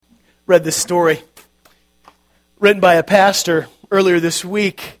read this story written by a pastor earlier this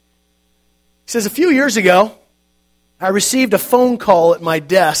week. He says, a few years ago, I received a phone call at my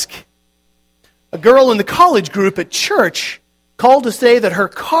desk. A girl in the college group at church called to say that her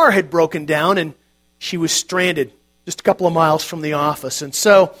car had broken down and she was stranded just a couple of miles from the office. And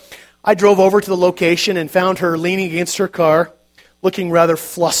so I drove over to the location and found her leaning against her car, looking rather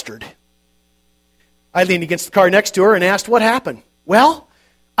flustered. I leaned against the car next to her and asked what happened. Well,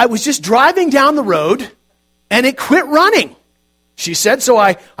 I was just driving down the road and it quit running, she said, so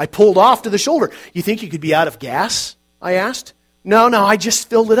I pulled off to the shoulder. You think you could be out of gas? I asked. No, I just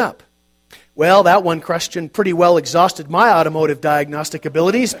filled it up. Well, that one question pretty well exhausted my automotive diagnostic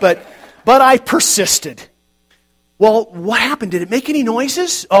abilities, but I persisted. Well, what happened? Did it make any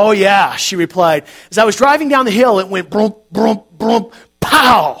noises? Oh, yeah, she replied. As I was driving down the hill, it went brum, brum, brum,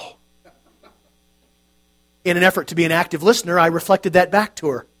 pow. In an effort to be an active listener, I reflected that back to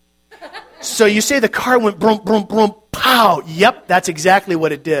her. So you say the car went brum, brum, brum, pow. Yep, that's exactly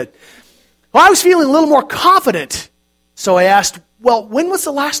what it did. Well, I was feeling a little more confident. So I asked, well, when was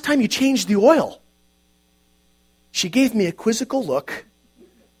the last time you changed the oil? She gave me a quizzical look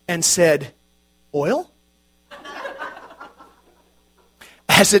and said, oil?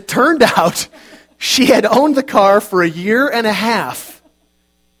 As it turned out, she had owned the car for a year and a half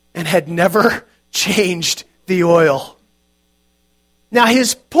and had never changed the oil. Now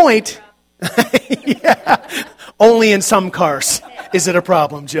his point, yeah, only in some cars is it a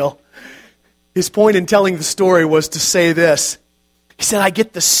problem, Jill. His point in telling the story was to say this. He said, I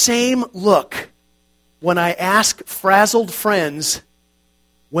get the same look when I ask frazzled friends,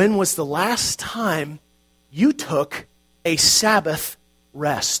 when was the last time you took a Sabbath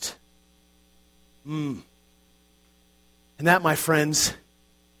rest? And that, my friends,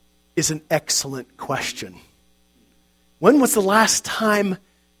 is an excellent question. When was the last time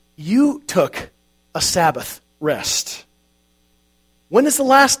you took a Sabbath rest? When is the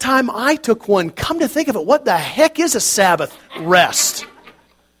last time I took one? Come to think of it, what the heck is a Sabbath rest?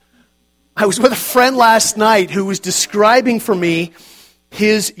 I was with a friend last night who was describing for me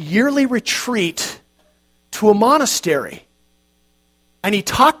his yearly retreat to a monastery. And he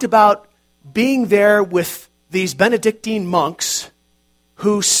talked about being there with these Benedictine monks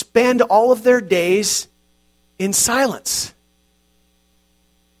who spend all of their days in silence.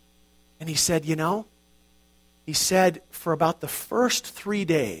 And he said, for about the first 3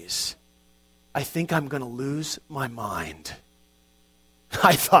 days, I think I'm going to lose my mind.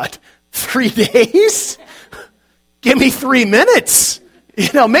 I thought, 3 days? Give me 3 minutes.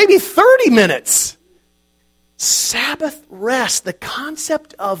 Maybe 30 minutes. Sabbath rest, the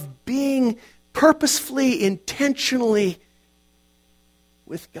concept of being purposefully, intentionally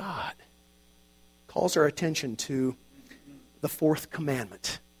with God, calls our attention to the fourth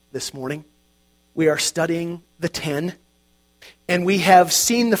commandment this morning. We are studying the 10, and we have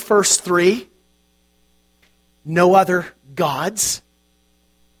seen the first 3. No other gods,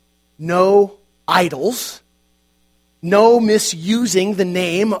 no idols, no misusing the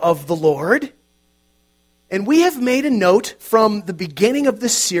name of the Lord. And we have made a note from the beginning of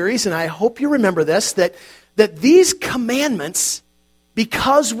this series, and I hope you remember this, that these commandments,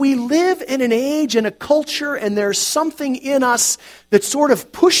 because we live in an age and a culture and there's something in us that sort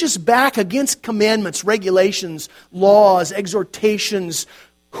of pushes back against commandments, regulations, laws, exhortations.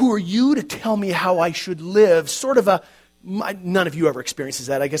 Who are you to tell me how I should live? None of you ever experiences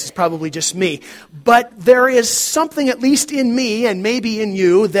that. I guess it's probably just me. But there is something, at least in me and maybe in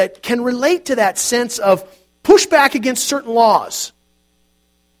you, that can relate to that sense of pushback against certain laws.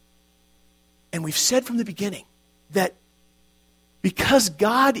 And we've said from the beginning that because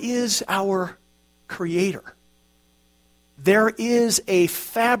God is our creator, there is a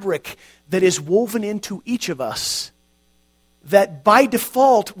fabric that is woven into each of us that by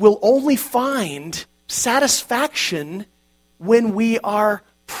default will only find satisfaction when we are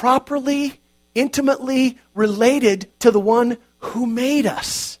properly, intimately related to the one who made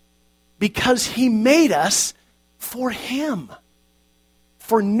us. Because he made us for him.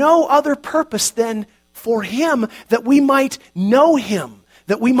 For no other purpose than for him, that we might know him,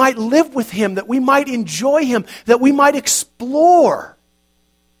 that we might live with him, that we might enjoy him, that we might explore,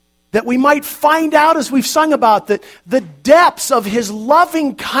 that we might find out, as we've sung about, that the depths of his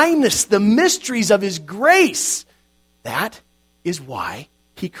loving kindness, the mysteries of his grace. That is why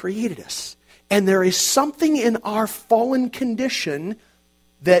he created us. And there is something in our fallen condition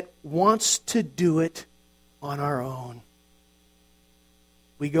that wants to do it on our own.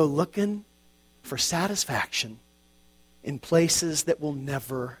 We go looking for satisfaction in places that will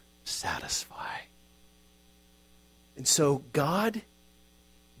never satisfy. And so God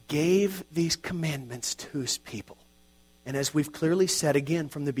gave these commandments to his people. And as we've clearly said again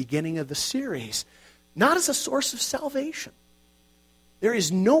from the beginning of the series, not as a source of salvation. There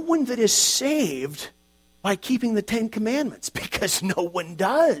is no one that is saved by keeping the 10 Commandments, because no one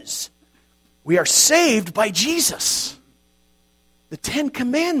does. We are saved by Jesus. The 10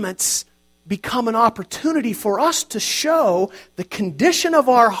 Commandments become an opportunity for us to show the condition of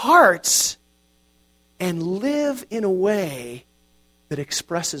our hearts and live in a way that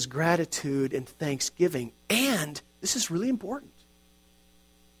expresses gratitude and thanksgiving. And, this is really important,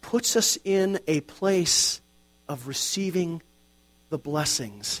 puts us in a place of receiving the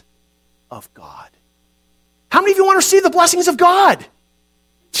blessings of God. How many of you want to receive the blessings of God?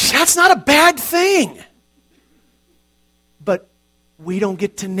 That's not a bad thing. But we don't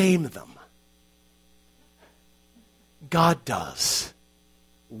get to name them. God does.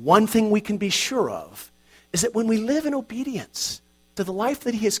 One thing we can be sure of is that when we live in obedience to the life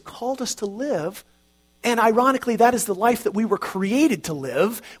that He has called us to live, and ironically that is the life that we were created to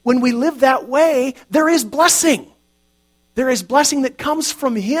live, when we live that way, there is blessing. There is blessing that comes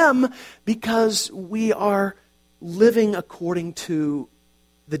from Him because we are living according to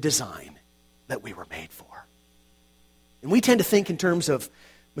the design that we were made for. And we tend to think in terms of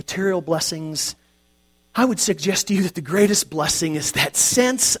material blessings. I would suggest to you that the greatest blessing is that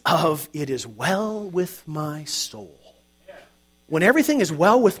sense of, it is well with my soul. When everything is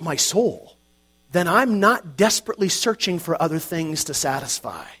well with my soul, then I'm not desperately searching for other things to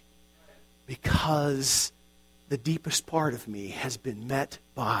satisfy, because the deepest part of me has been met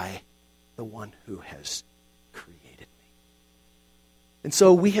by the one who has created me. And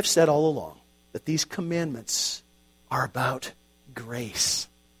so we have said all along that these commandments are about grace.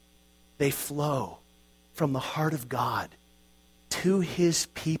 They flow from the heart of God to His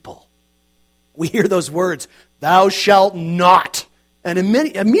people. We hear those words, thou shalt not. And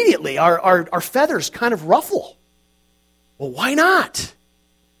immediately our feathers kind of ruffle. Well, why not?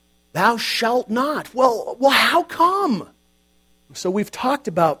 Thou shalt not. Well, how come? So we've talked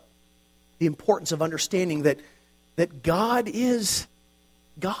about the importance of understanding that God is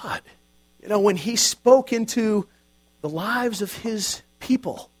God. You know, when He spoke into the lives of His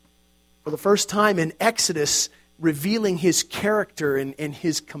people for the first time in Exodus, revealing His character and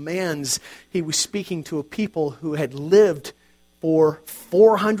His commands, He was speaking to a people who had lived for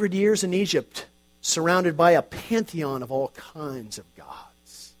 400 years in Egypt, surrounded by a pantheon of all kinds of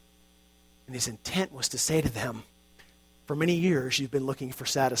gods. And His intent was to say to them, for many years you've been looking for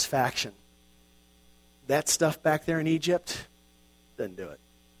satisfaction. That stuff back there in Egypt doesn't do it.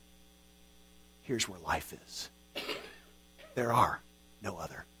 Here's where life is. There are no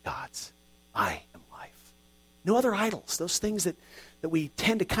other gods. I am life. No other idols. Those things that we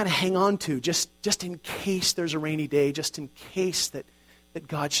tend to kind of hang on to just in case there's a rainy day, just in case that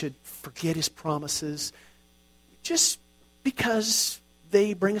God should forget His promises, just because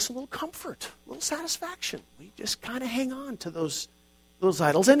they bring us a little comfort, a little satisfaction. We just kind of hang on to those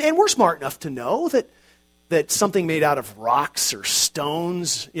idols. And we're smart enough to know that something made out of rocks or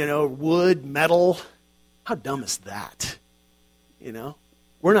stones, wood, metal, how dumb is that?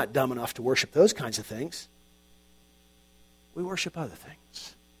 We're not dumb enough to worship those kinds of things. We worship other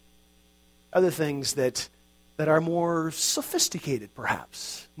things. Other things that are more sophisticated,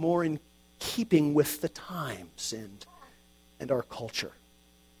 perhaps, more in keeping with the times and our culture.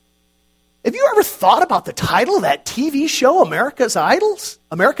 Have you ever thought about the title of that TV show, American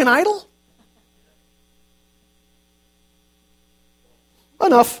Idol?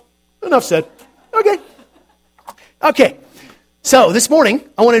 Enough said. Okay. So this morning,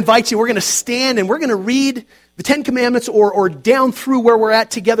 I want to invite you, we're going to stand and we're going to read the Ten Commandments or down through where we're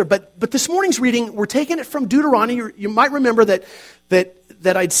at together. But this morning's reading, we're taking it from Deuteronomy. You might remember that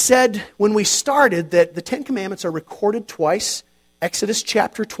I'd said when we started that the Ten Commandments are recorded twice. Exodus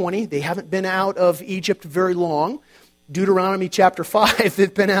chapter 20, they haven't been out of Egypt very long. Deuteronomy chapter 5,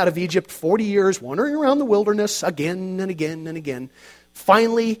 they've been out of Egypt 40 years, wandering around the wilderness again and again and again.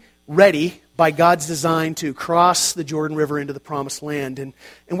 Finally ready by God's design to cross the Jordan River into the Promised Land. And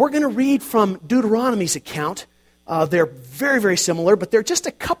we're going to read from Deuteronomy's account. They're very, very similar, but they're just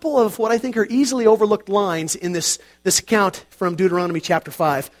a couple of what I think are easily overlooked lines in this account from Deuteronomy chapter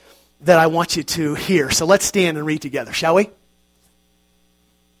 5 that I want you to hear. So let's stand and read together, shall we?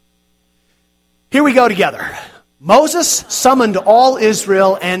 Here we go together. Moses summoned all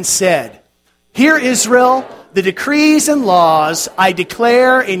Israel and said, "Hear, Israel, the decrees and laws I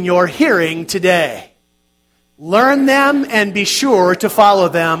declare in your hearing today. Learn them and be sure to follow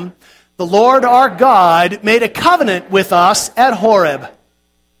them. The Lord our God made a covenant with us at Horeb.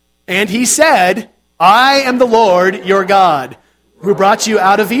 And He said, I am the Lord your God. who brought you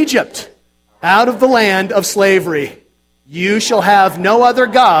out of Egypt, out of the land of slavery. You shall have no other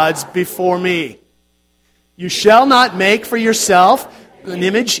gods before me. You shall not make for yourself an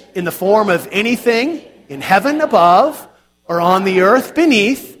image in the form of anything in heaven above, or on the earth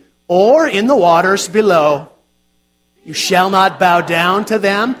beneath, or in the waters below. You shall not bow down to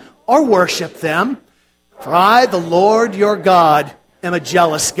them or worship them, for I, the Lord your God, am a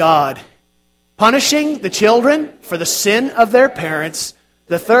jealous God, punishing the children for the sin of their parents,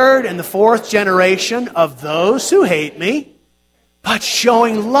 the third and the fourth generation of those who hate me, but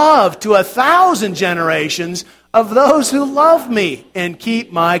showing love to 1,000 generations of those who love me and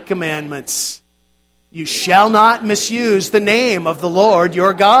keep my commandments. You shall not misuse the name of the Lord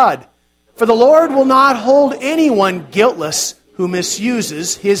your God, for the Lord will not hold anyone guiltless who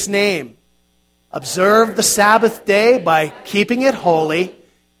misuses his name. Observe the Sabbath day by keeping it holy,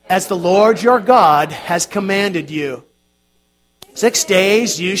 as the Lord your God has commanded you. 6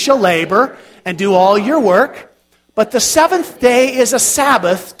 days you shall labor and do all your work, but the seventh day is a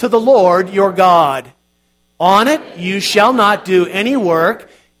Sabbath to the Lord your God. On it you shall not do any work,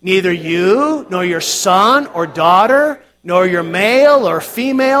 neither you, nor your son or daughter, nor your male or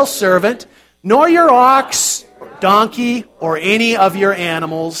female servant, nor your ox, or donkey, or any of your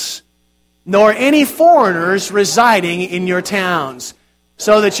animals, nor any foreigners residing in your towns,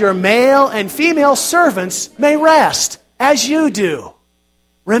 so that your male and female servants may rest, as you do.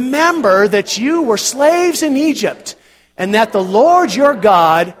 Remember that you were slaves in Egypt, and that the Lord your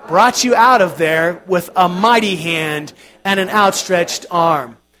God brought you out of there with a mighty hand and an outstretched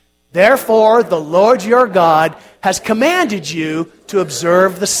arm. Therefore, the Lord your God has commanded you to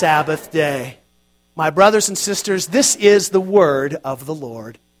observe the Sabbath day. My brothers and sisters, this is the word of the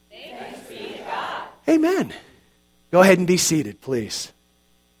Lord. Thanks be to God. Amen. Go ahead and be seated, please.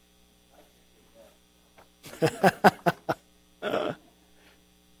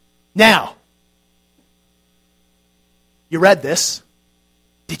 Now, you read this.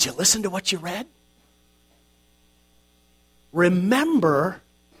 Did you listen to what you read? Remember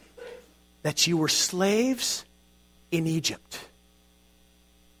that you were slaves in Egypt,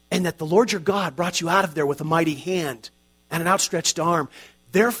 and that the Lord your God brought you out of there with a mighty hand and an outstretched arm.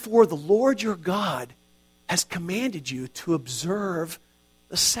 Therefore, the Lord your God has commanded you to observe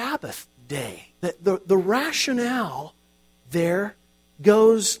the Sabbath day. The rationale there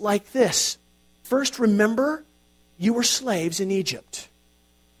goes like this. First, remember, you were slaves in Egypt.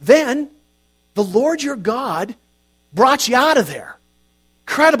 Then, the Lord your God brought you out of there.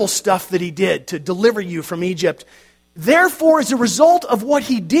 Incredible stuff that he did to deliver you from Egypt. Therefore, as a result of what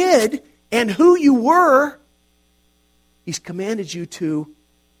he did and who you were, he's commanded you to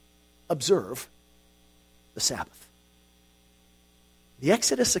observe the Sabbath. The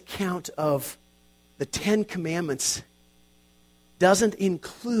Exodus account of the Ten Commandments doesn't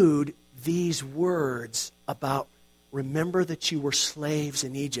include these words about remember that you were slaves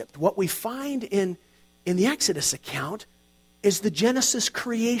in Egypt. What we find in the Exodus account is the Genesis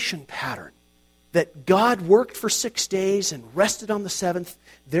creation pattern, that God worked for 6 days and rested on the seventh.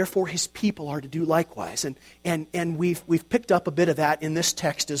 Therefore, his people are to do likewise. And we've picked up a bit of that in this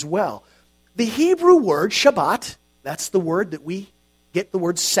text as well. The Hebrew word Shabbat, that's the word that we get the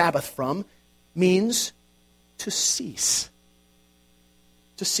word Sabbath from, means to cease.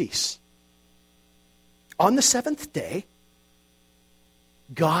 To cease. On the seventh day,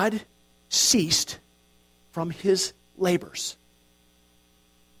 God ceased from his labors.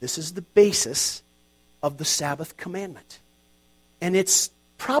 This is the basis of the Sabbath commandment. And it's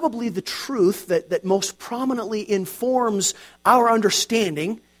probably the truth that most prominently informs our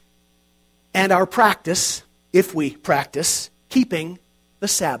understanding and our practice, if we practice, keeping the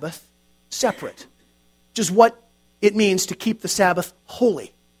Sabbath separate. Which is what it means to keep the Sabbath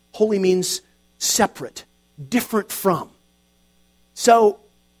holy. Holy means separate, different from. So,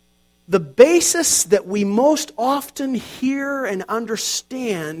 the basis that we most often hear and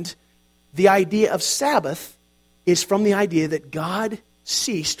understand the idea of Sabbath is from the idea that God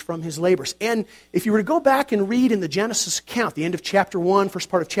ceased from his labors. And if you were to go back and read in the Genesis account, the end of chapter 1, first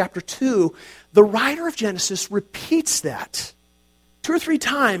part of chapter 2, the writer of Genesis repeats that. 2 or 3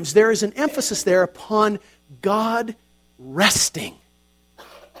 times there is an emphasis there upon God resting.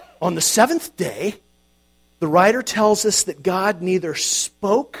 On the seventh day, the writer tells us that God neither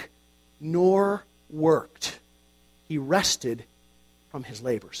spoke nor worked. He rested from his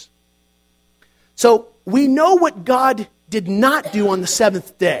labors. So we know what God did not do on the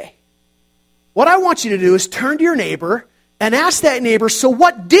seventh day. What I want you to do is turn to your neighbor and ask that neighbor, so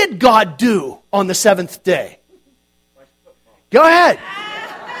what did God do on the seventh day? Go ahead.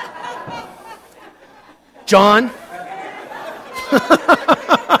 John.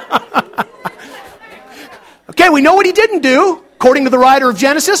 Okay, we know what he didn't do, according to the writer of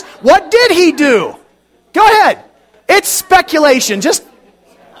Genesis. What did he do? Go ahead. It's speculation. Just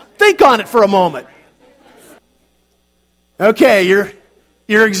think on it for a moment. Okay,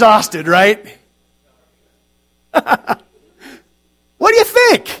 you're exhausted, right? What do you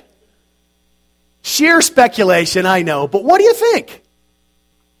think? Sheer speculation, I know, but what do you think?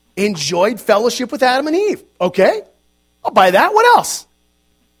 Enjoyed fellowship with Adam and Eve. Okay, I'll buy that. What else?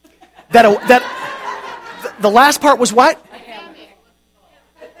 The last part was what?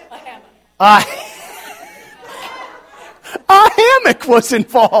 A hammock was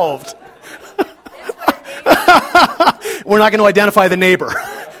involved. We're not going to identify the neighbor.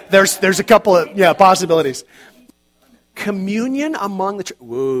 There's a couple of possibilities. Communion among the...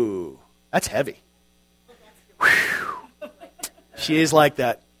 Whoa, that's heavy. Whew. She is like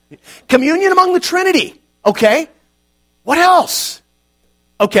that. Communion among the Trinity. Okay. What else?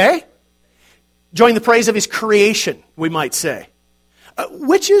 Okay. Join the praise of his creation, we might say.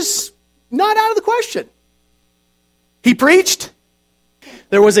 Which is not out of the question. He preached.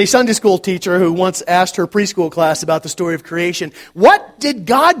 There was a Sunday school teacher who once asked her preschool class about the story of creation. What did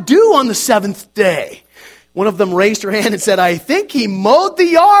God do on the seventh day? One of them raised her hand and said, I think he mowed the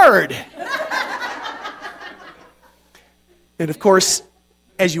yard. And of course,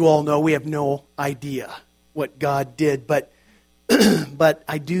 as you all know, we have no idea what God did. But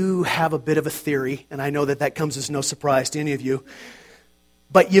I do have a bit of a theory, and I know that comes as no surprise to any of you.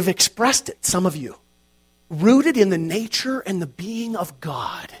 But you've expressed it, some of you. Rooted in the nature and the being of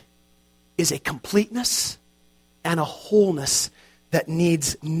God is a completeness and a wholeness that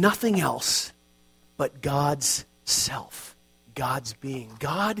needs nothing else but God's self, God's being.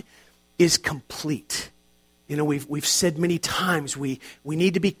 God is complete. You know, we've said many times we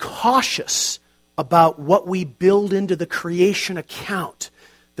need to be cautious about what we build into the creation account,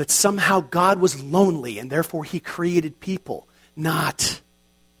 that somehow God was lonely and therefore he created people. Not.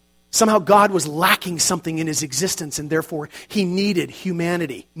 Somehow God was lacking something in his existence and therefore he needed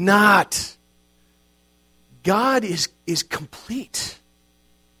humanity. Not. God is complete.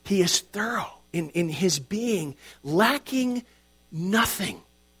 He is thorough in his being, lacking nothing.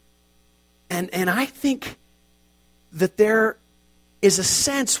 And I think that there is a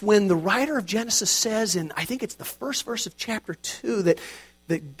sense when the writer of Genesis says, in I think it's the first verse of chapter 2,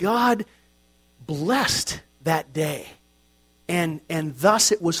 that God blessed that day. And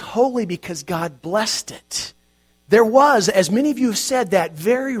thus it was holy because God blessed it. There was, as many of you have said, that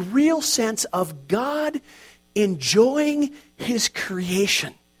very real sense of God enjoying his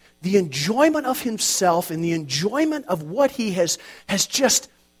creation. The enjoyment of himself and the enjoyment of what he has just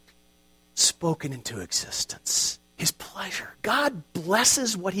spoken into existence. His pleasure. God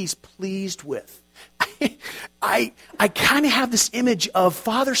blesses what he's pleased with. I kind of have this image of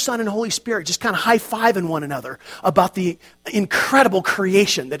Father, Son, and Holy Spirit just kind of high-fiving one another about the incredible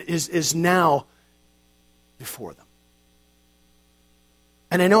creation that is now before them.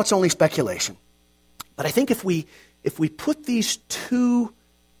 And I know it's only speculation, but I think if we put these two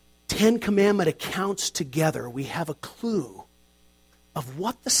Ten Commandment accounts together, we have a clue of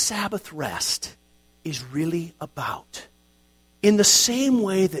what the Sabbath rest is really about. In the same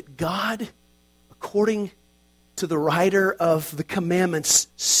way that God, according to the writer of the commandments,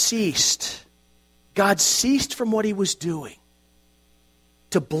 ceased. God ceased from what he was doing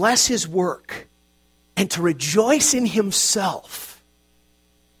to bless his work and to rejoice in himself.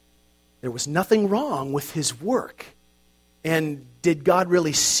 There was nothing wrong with his work. And did God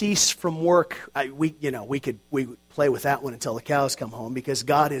really cease from work? We could play with that one until the cows come home, because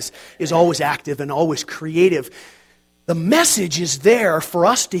God is always active and always creative. The message is there for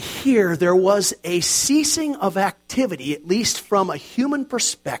us to hear. There was a ceasing of activity, at least from a human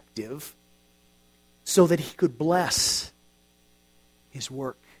perspective, so that he could bless his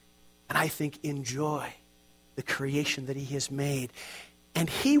work. And I think enjoy the creation that he has made. And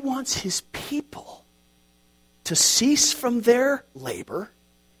he wants his people to cease from their labor,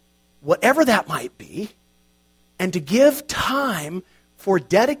 whatever that might be, and to give time for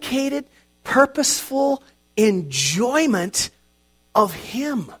dedicated, purposeful enjoyment of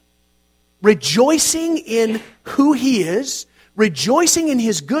him. Rejoicing in who he is, rejoicing in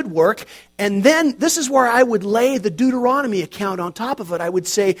his good work, and then this is where I would lay the Deuteronomy account on top of it. I would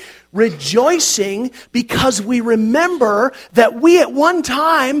say rejoicing because we remember that we at one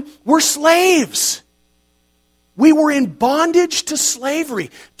time were slaves. We were in bondage to slavery.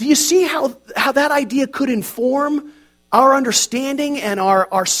 Do you see how that idea could inform our understanding and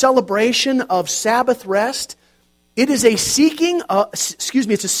our celebration of Sabbath rest? It is a ceasing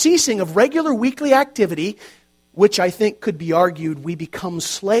of regular weekly activity which I think could be argued we become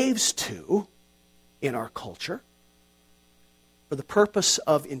slaves to in our culture, for the purpose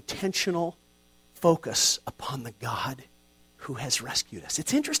of intentional focus upon the God who has rescued us.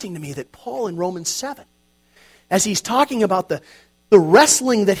 It's interesting to me that Paul in Romans 7, as he's talking about the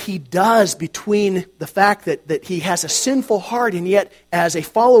wrestling that he does between the fact that he has a sinful heart and yet as a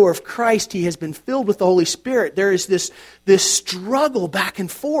follower of Christ he has been filled with the Holy Spirit, there is this struggle back and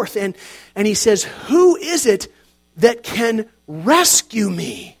forth. And he says, who is it that can rescue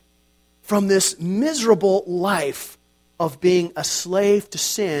me from this miserable life of being a slave to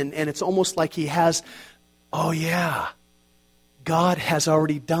sin? And it's almost like he has, oh yeah, God has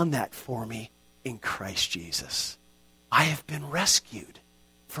already done that for me in Christ Jesus. I have been rescued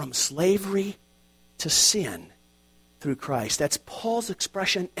from slavery to sin through Christ. That's Paul's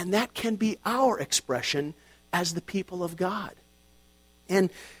expression, and that can be our expression as the people of God. And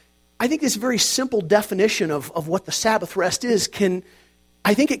I think this very simple definition of what the Sabbath rest is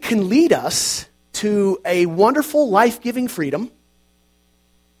I think it can lead us to a wonderful, life-giving freedom,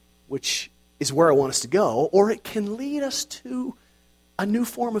 which is where I want us to go, or it can lead us to a new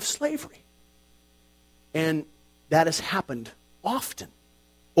form of slavery. And that has happened often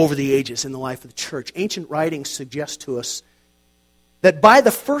over the ages in the life of the church. Ancient writings suggest to us that by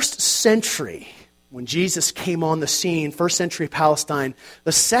the first century, when Jesus came on the scene, first century Palestine,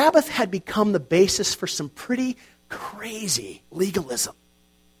 the Sabbath had become the basis for some pretty crazy legalism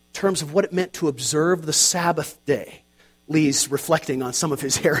in terms of what it meant to observe the Sabbath day. Lee's reflecting on some of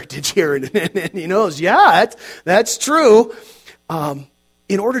his heritage here, and he knows, yeah, that's true.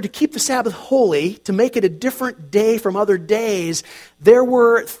 In order to keep the Sabbath holy, to make it a different day from other days, there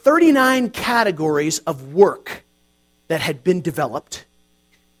were 39 categories of work that had been developed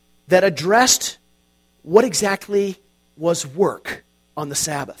that addressed what exactly was work on the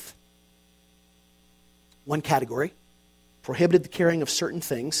Sabbath. One category prohibited the carrying of certain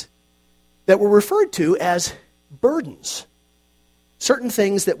things that were referred to as burdens. Certain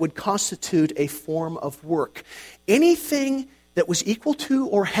things that would constitute a form of work. Anything that was equal to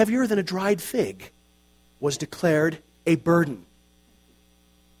or heavier than a dried fig was declared a burden.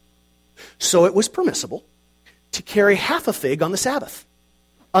 So it was permissible to carry half a fig on the Sabbath.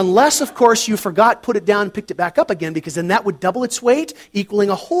 Unless, of course, you forgot, put it down, and picked it back up again, because then that would double its weight, equaling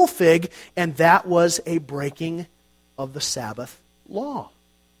a whole fig, and that was a breaking of the Sabbath law.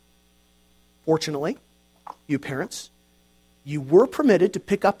 Fortunately, you parents, you were permitted to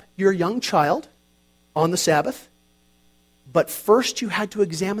pick up your young child on the Sabbath, but first you had to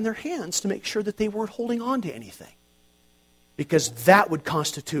examine their hands to make sure that they weren't holding on to anything, because that would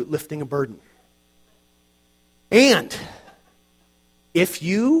constitute lifting a burden. And if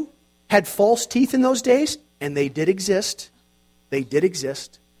you had false teeth in those days, and they did exist,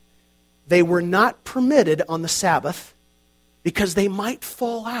 they were not permitted on the Sabbath because they might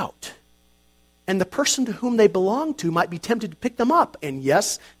fall out. And the person to whom they belonged to might be tempted to pick them up. And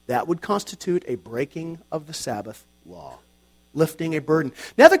yes, that would constitute a breaking of the Sabbath law. Lifting a burden.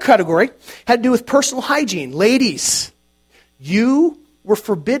 Another category had to do with personal hygiene. Ladies, you were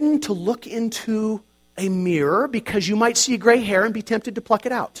forbidden to look into a mirror because you might see a gray hair and be tempted to pluck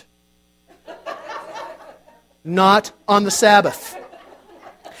it out. Not on the Sabbath.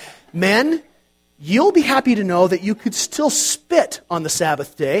 Men, you'll be happy to know that you could still spit on the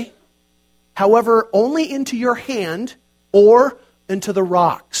Sabbath day, however, only into your hand or into the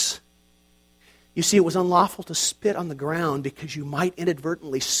rocks. You see, it was unlawful to spit on the ground because you might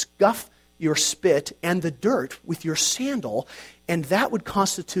inadvertently scuff your spit and the dirt with your sandal, and that would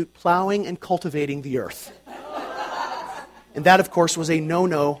constitute plowing and cultivating the earth. And that, of course, was a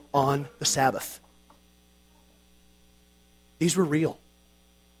no-no on the Sabbath. These were real.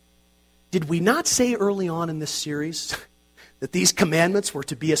 Did we not say early on in this series that these commandments were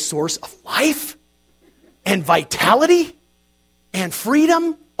to be a source of life and vitality and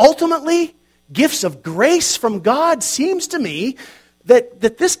freedom? Ultimately, gifts of grace from God. Seems to me that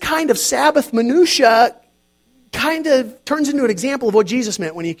this kind of Sabbath minutia kind of turns into an example of what Jesus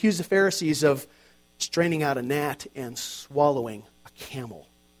meant when he accused the Pharisees of straining out a gnat and swallowing a camel.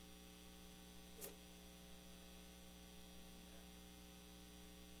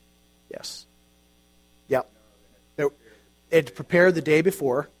 Yes. Yep. They had prepared the day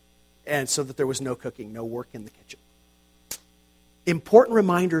before, and so that there was no cooking, no work in the kitchen. Important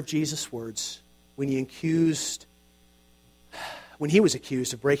reminder of Jesus' words when he was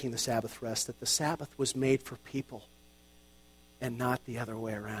accused of breaking the Sabbath rest, that the Sabbath was made for people and not the other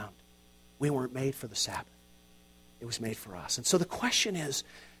way around. We weren't made for the Sabbath. It was made for us. And so the question is,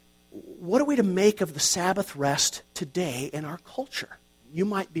 what are we to make of the Sabbath rest today in our culture? You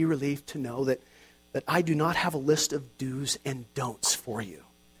might be relieved to know that that I do not have a list of do's and don'ts for you,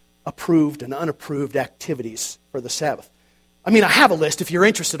 approved and unapproved activities for the Sabbath. I mean, I have a list. If you're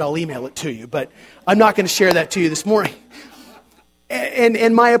interested, I'll email it to you, but I'm not going to share that to you this morning.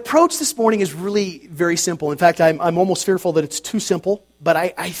 And my approach this morning is really very simple. In fact, I'm almost fearful that it's too simple, but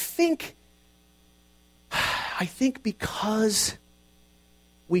I think because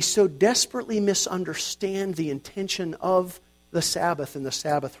we so desperately misunderstand the intention of the Sabbath and the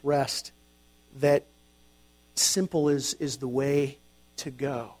Sabbath rest, that simple is the way to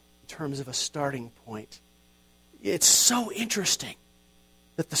go in terms of a starting point. It's so interesting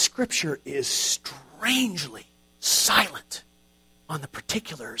that the Scripture is strangely silent on the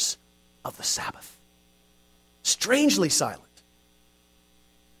particulars of the Sabbath. Strangely silent.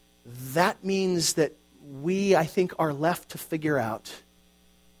 That means that we, I think, are left to figure out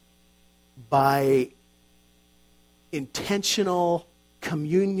by intentional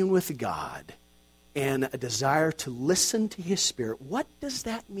communion with God and a desire to listen to His Spirit. What does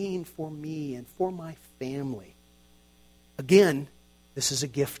that mean for me and for my family? Again, this is a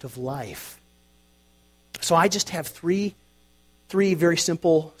gift of life. So I just have three very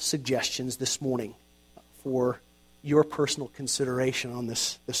simple suggestions this morning for your personal consideration on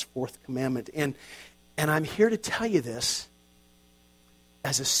this fourth commandment. And I'm here to tell you this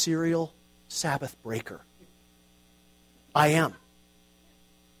as a serial Sabbath breaker. I am.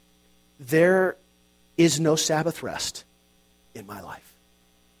 There is no Sabbath rest in my life.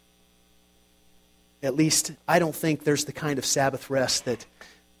 At least, I don't think there's the kind of Sabbath rest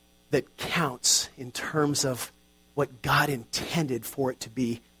that counts in terms of what God intended for it to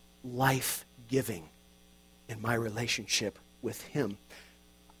be life-giving in my relationship with Him.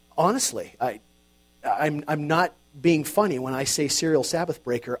 Honestly, I'm not being funny when I say serial Sabbath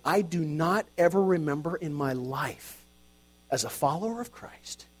breaker. I do not ever remember in my life as a follower of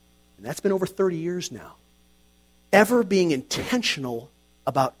Christ, and that's been over 30 years now, ever being intentional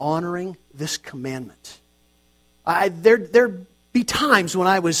about honoring this commandment. There'd be times when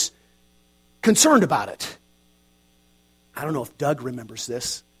I was concerned about it. I don't know if Doug remembers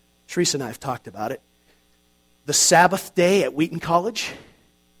this. Teresa and I have talked about it. The Sabbath day at Wheaton College,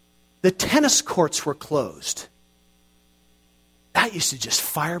 the tennis courts were closed. That used to just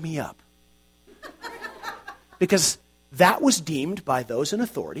fire me up. Because that was deemed by those in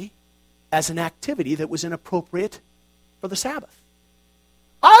authority as an activity that was inappropriate for the Sabbath.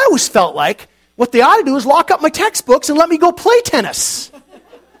 I always felt like what they ought to do is lock up my textbooks and let me go play tennis.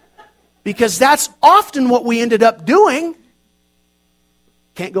 Because that's often what we ended up doing.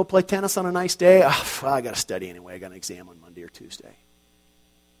 Can't go play tennis on a nice day? Oh, I got to study anyway. I got an exam on Monday or Tuesday.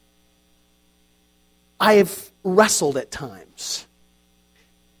 I have wrestled at times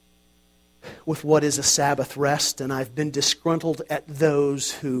with what is a Sabbath rest, and I've been disgruntled at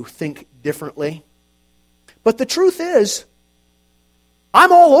those who think differently. But the truth is,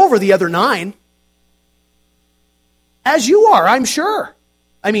 I'm all over the other 9. As you are, I'm sure.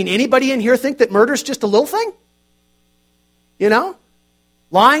 I mean, anybody in here think that murder's just a little thing? You know?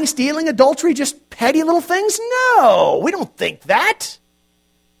 Lying, stealing, adultery, just petty little things? No, we don't think that.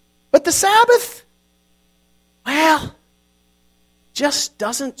 But the Sabbath, well, just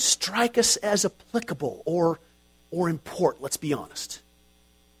doesn't strike us as applicable or important, let's be honest.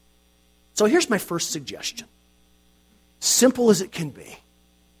 So here's my first suggestion. Simple as it can be.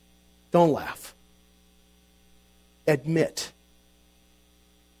 Don't laugh. Admit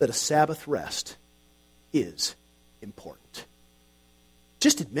that a Sabbath rest is important.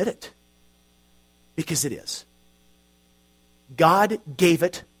 Just admit it. Because it is. God gave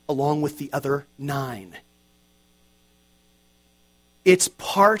it along with the other 9. It's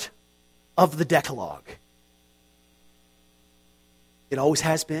part of the Decalogue. It always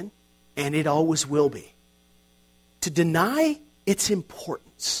has been, and it always will be. To deny its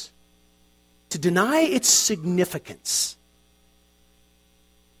importance, to deny its significance,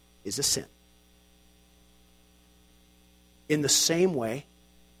 is a sin. In the same way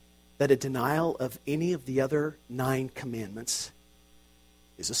that a denial of any of the other 9 commandments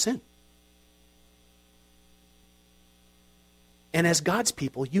is a sin. And as God's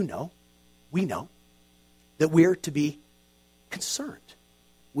people, we know, that we're to be concerned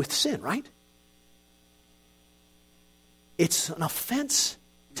with sin, right? It's an offense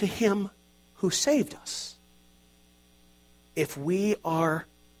to Him who saved us if we are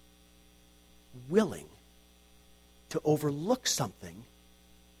willing to overlook something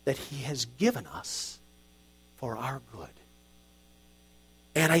that He has given us for our good.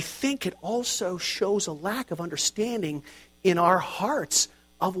 And I think it also shows a lack of understanding in our hearts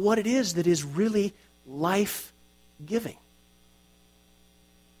of what it is that is really life-giving.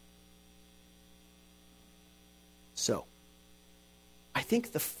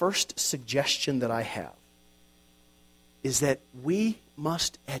 think the first suggestion that I have is that we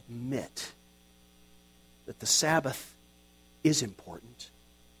must admit that the Sabbath is important,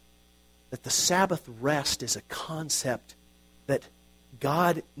 that the Sabbath rest is a concept that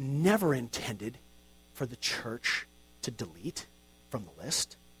God never intended for the church to delete from the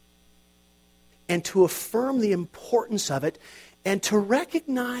list, and to affirm the importance of it, and to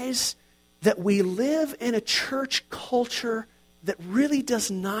recognize that we live in a church culture that really does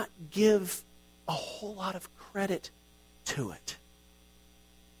not give a whole lot of credit to it.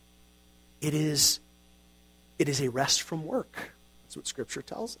 It is a rest from work. That's what Scripture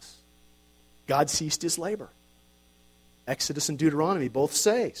tells us. God ceased his labor. Exodus and Deuteronomy both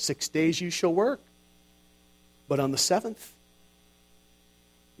say, 6 days you shall work, but on the seventh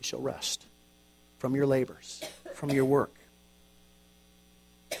you shall rest from your labors, from your work.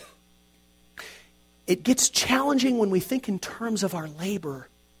 It gets challenging when we think in terms of our labor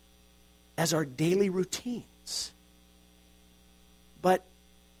as our daily routines. But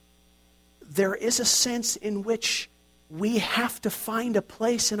there is a sense in which we have to find a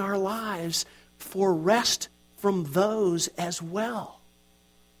place in our lives for rest from those as well.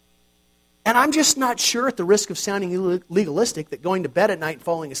 And I'm just not sure, at the risk of sounding legalistic, that going to bed at night and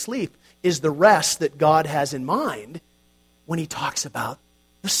falling asleep is the rest that God has in mind when he talks about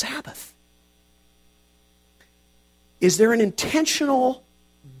the Sabbath. Is there an intentional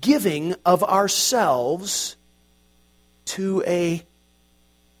giving of ourselves to a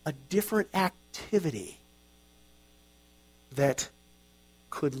different activity that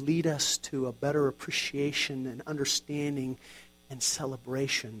could lead us to a better appreciation and understanding and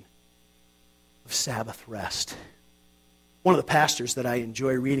celebration of Sabbath rest? One of the pastors that I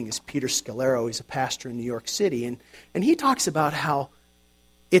enjoy reading is Peter Scalero. He's a pastor in New York City, and he talks about how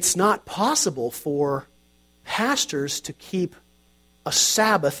it's not possible for pastors to keep a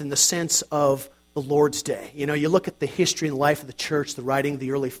Sabbath in the sense of the Lord's Day. You know, you look at the history and life of the church, the writing of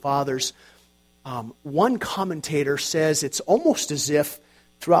the early fathers. One commentator says it's almost as if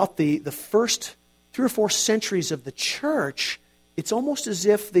throughout the first 3 or 4 centuries of the church, it's almost as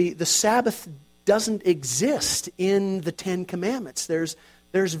if the Sabbath doesn't exist in the Ten Commandments. There's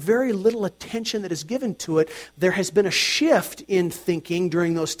very little attention that is given to it. There has been a shift in thinking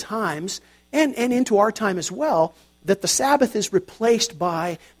during those times, and into our time as well, that the Sabbath is replaced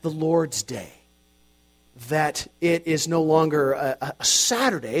by the Lord's Day. That it is no longer a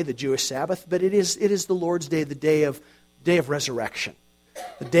Saturday, the Jewish Sabbath, but it is the Lord's Day, the day of resurrection.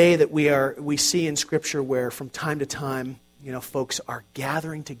 The day that we see in Scripture where from time to time, folks are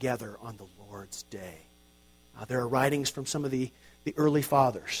gathering together on the Lord's Day. There are writings from some of the early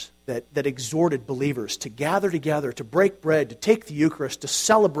fathers that exhorted believers to gather together, to break bread, to take the Eucharist, to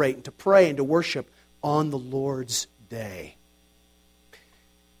celebrate and to pray and to worship on the Lord's Day.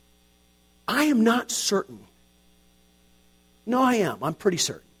 I am not certain. No, I am. I'm pretty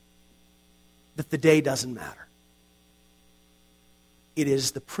certain that the day doesn't matter. It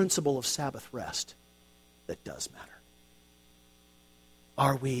is the principle of Sabbath rest that does matter.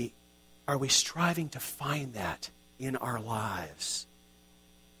 Are we striving to find that in our lives?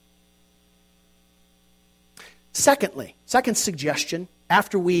 Secondly, second suggestion,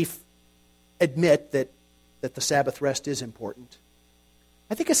 after we admit that the Sabbath rest is important,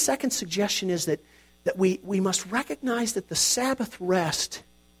 I think a second suggestion is that we must recognize that the Sabbath rest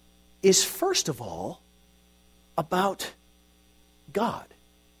is, first of all, about God.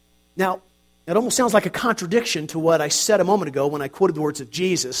 Now, it almost sounds like a contradiction to what I said a moment ago when I quoted the words of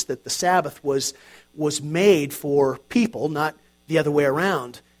Jesus, that the Sabbath was made for people, not the other way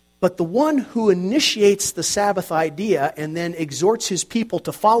around. But the one who initiates the Sabbath idea and then exhorts his people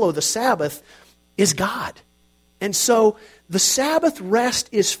to follow the Sabbath is God. And so the Sabbath rest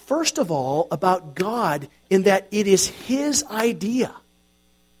is first of all about God in that it is his idea.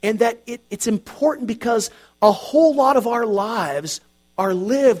 And that it's important because a whole lot of our lives are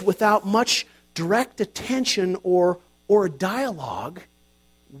lived without much direct attention or a dialogue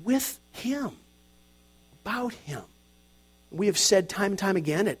with him, about him. We have said time and time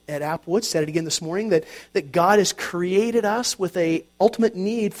again at Applewood, said it again this morning, that God has created us with an ultimate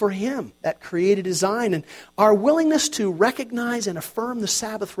need for him, that created design. And our willingness to recognize and affirm the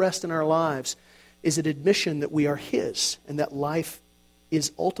Sabbath rest in our lives is an admission that we are his and that life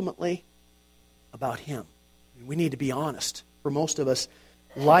is ultimately about him. We need to be honest. For most of us,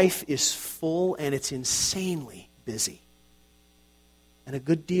 life is full and it's insanely busy. And a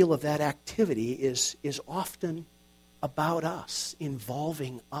good deal of that activity is often about us,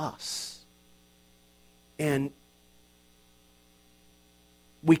 involving us. And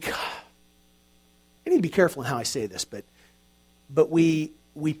I need to be careful in how I say this, but But we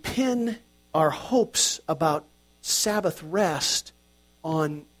pin our hopes about Sabbath rest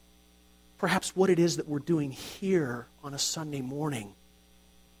on perhaps what it is that we're doing here on a Sunday morning.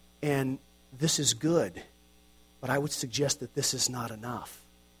 And this is good, but I would suggest that this is not enough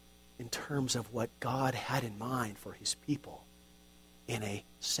in terms of what God had in mind for his people in a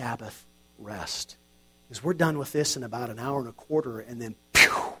Sabbath rest. Because we're done with this in about an hour and a quarter, and then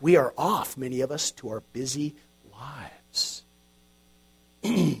we are off, many of us, to our busy lives.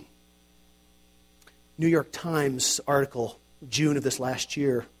 New York Times article, June of this last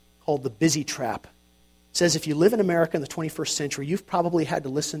year, called The Busy Trap, says if you live in America in the 21st century, you've probably had to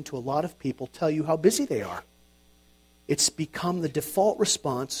listen to a lot of people tell you how busy they are. It's become the default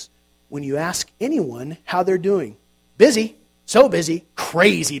response when you ask anyone how they're doing. Busy, so busy,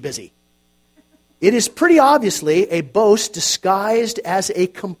 crazy busy. It is pretty obviously a boast disguised as a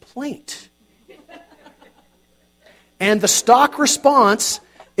complaint. And the stock response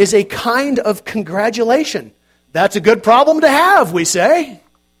is a kind of congratulation. That's a good problem to have, we say.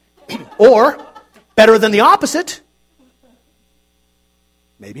 Or, better than the opposite.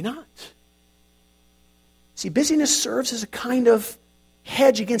 Maybe not. See, busyness serves as a kind of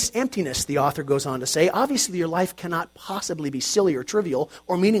hedge against emptiness, the author goes on to say. Obviously, your life cannot possibly be silly or trivial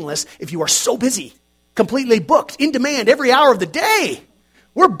or meaningless if you are so busy, completely booked, in demand every hour of the day.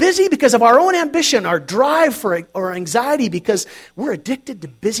 We're busy because of our own ambition, our drive or anxiety, because we're addicted to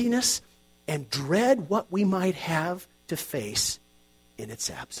busyness and dread what we might have to face in its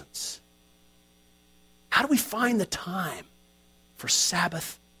absence. How do we find the time for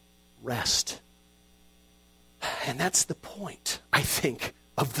Sabbath rest? And that's the point, I think,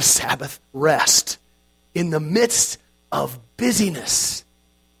 of the Sabbath rest. In the midst of busyness,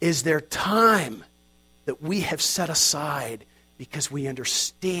 is there time that we have set aside because we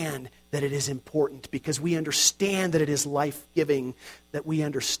understand that it is important, because we understand that it is life-giving, that we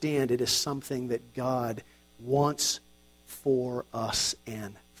understand it is something that God wants for us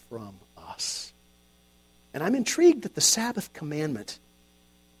and from us. And I'm intrigued that the Sabbath commandment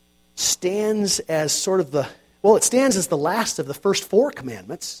stands as it stands as the last of the first four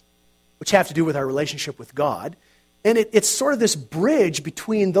commandments, which have to do with our relationship with God. And it's sort of this bridge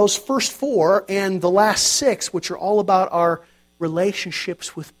between those first four and the last six, which are all about our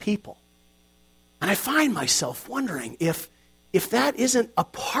relationships with people. And I find myself wondering if that isn't a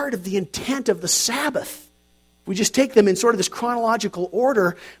part of the intent of the Sabbath. If we just take them in sort of this chronological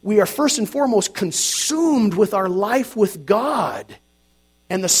order, we are first and foremost consumed with our life with God.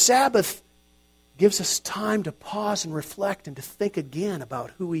 And the Sabbath gives us time to pause and reflect and to think again about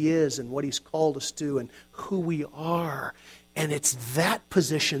who he is and what he's called us to and who we are. And it's that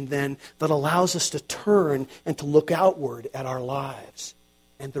position then that allows us to turn and to look outward at our lives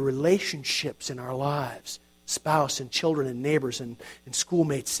and the relationships in our lives, spouse and children and neighbors and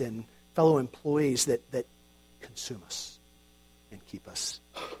schoolmates and fellow employees that consume us and keep us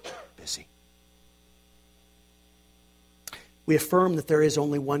busy. We affirm that there is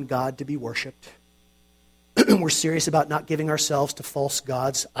only one God to be worshipped. We're serious about not giving ourselves to false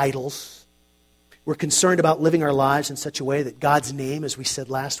gods, idols. We're concerned about living our lives in such a way that God's name, as we said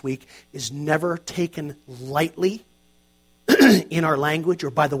last week, is never taken lightly in our language or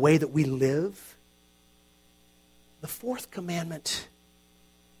by the way that we live. The fourth commandment,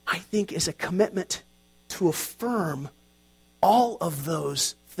 I think, is a commitment to affirm all of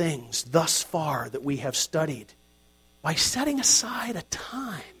those things thus far that we have studied by setting aside a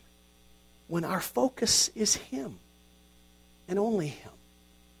time when our focus is him and only him.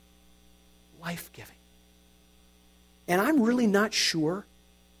 Life-giving. And I'm really not sure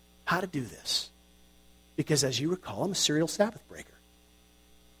how to do this because, as you recall, I'm a serial Sabbath breaker.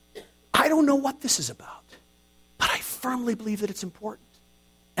 I don't know what this is about, but I firmly believe that it's important.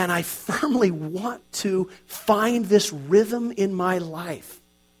 And I firmly want to find this rhythm in my life.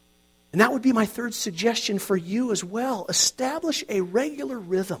 And that would be my third suggestion for you as well. Establish a regular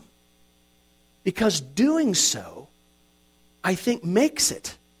rhythm. Because doing so, I think, makes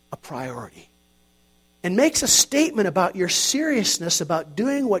it a priority. And makes a statement about your seriousness about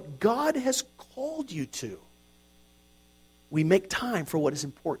doing what God has called you to. We make time for what is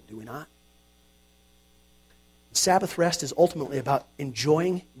important, do we not? Sabbath rest is ultimately about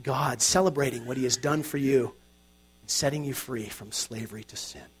enjoying God, celebrating what he has done for you, and setting you free from slavery to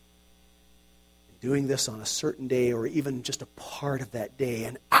sin. And doing this on a certain day or even just a part of that day,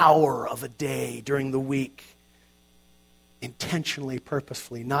 an hour of a day during the week, intentionally,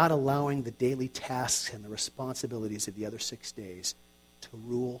 purposefully, not allowing the daily tasks and the responsibilities of the other 6 days to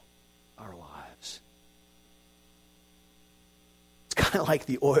rule our lives. It's kind of like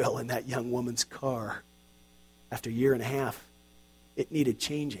the oil in that young woman's car. After a year and a half, it needed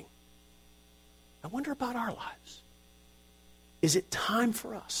changing. I wonder about our lives. Is it time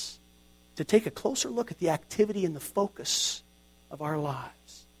for us to take a closer look at the activity and the focus of our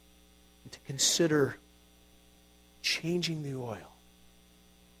lives and to consider changing the oil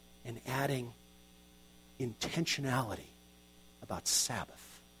and adding intentionality about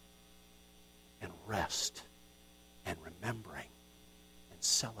Sabbath and rest and remembering and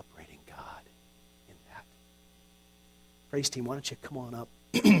celebrating God in that? Praise team, why don't you come on up,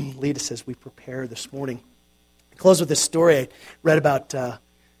 lead us as we prepare this morning. I close with this story I read about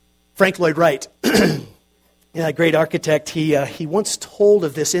Frank Lloyd Wright, a great architect. He once told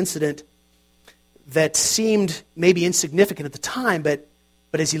of this incident that seemed maybe insignificant at the time, but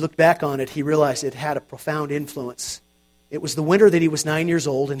as he looked back on it, he realized it had a profound influence. It was the winter that he was 9 years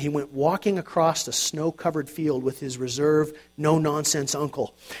old, and he went walking across a snow-covered field with his reserve, no-nonsense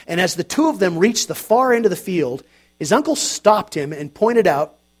uncle. And as the two of them reached the far end of the field, his uncle stopped him and pointed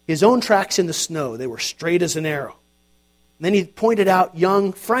out his own tracks in the snow. They were straight as an arrow. And then he pointed out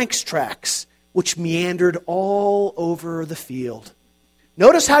young Frank's tracks, which meandered all over the field.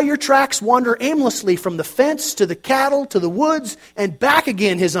 Notice how your tracks wander aimlessly from the fence to the cattle to the woods and back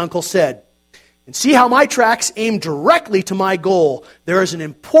again, his uncle said. And see how my tracks aim directly to my goal. There is an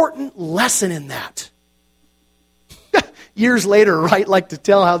important lesson in that. Years later, Wright liked to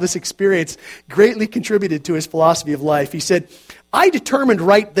tell how this experience greatly contributed to his philosophy of life. He said, I determined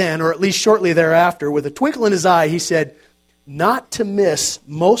right then, or at least shortly thereafter, with a twinkle in his eye, he said, not to miss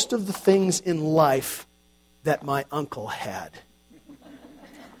most of the things in life that my uncle had.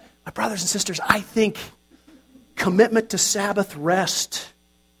 My brothers and sisters, I think commitment to Sabbath rest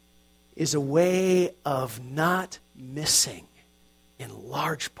is a way of not missing, in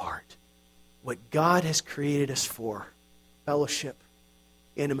large part, what God has created us for: fellowship,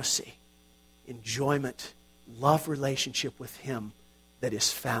 intimacy, enjoyment, love relationship with Him that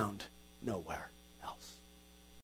is found nowhere.